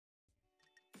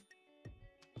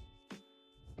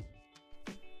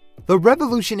The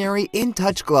revolutionary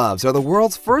InTouch Gloves are the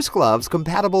world's first gloves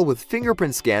compatible with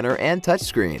fingerprint scanner and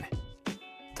touchscreen.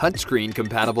 Touchscreen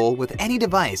compatible with any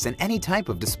device and any type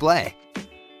of display.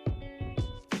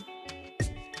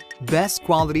 Best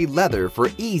quality leather for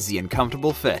easy and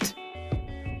comfortable fit.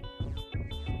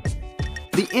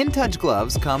 The InTouch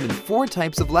gloves come in 4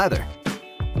 types of leather: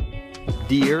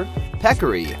 deer,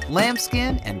 peccary,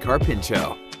 lambskin, and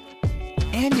carpincho.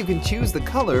 And you can choose the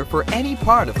color for any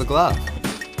part of the glove.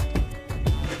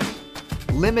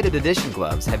 Limited edition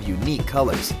gloves have unique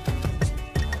colors.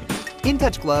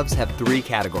 InTouch gloves have 3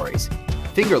 categories: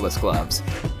 fingerless gloves,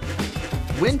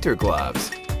 winter gloves,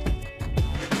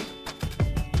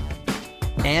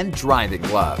 and driving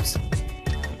gloves.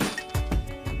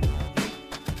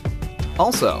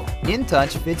 Also,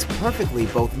 InTouch fits perfectly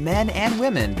both men and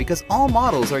women because all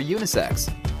models are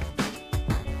unisex.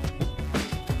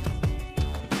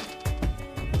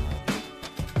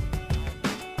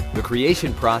 The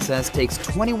creation process takes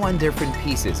 21 different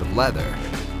pieces of leather,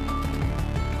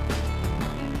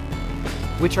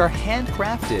 which are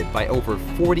handcrafted by over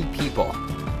 40 people.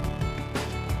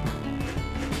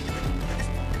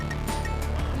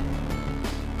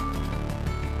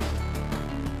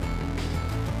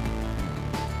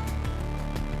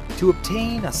 To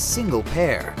obtain a single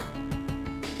pair.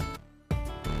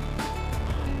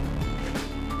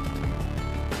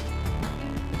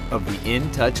 Of the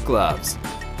InTouch gloves.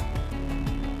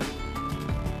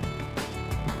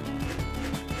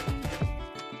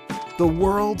 The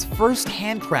world's first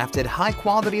handcrafted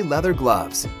high-quality leather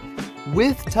gloves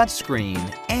with touchscreen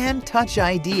and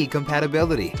TouchID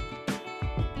compatibility.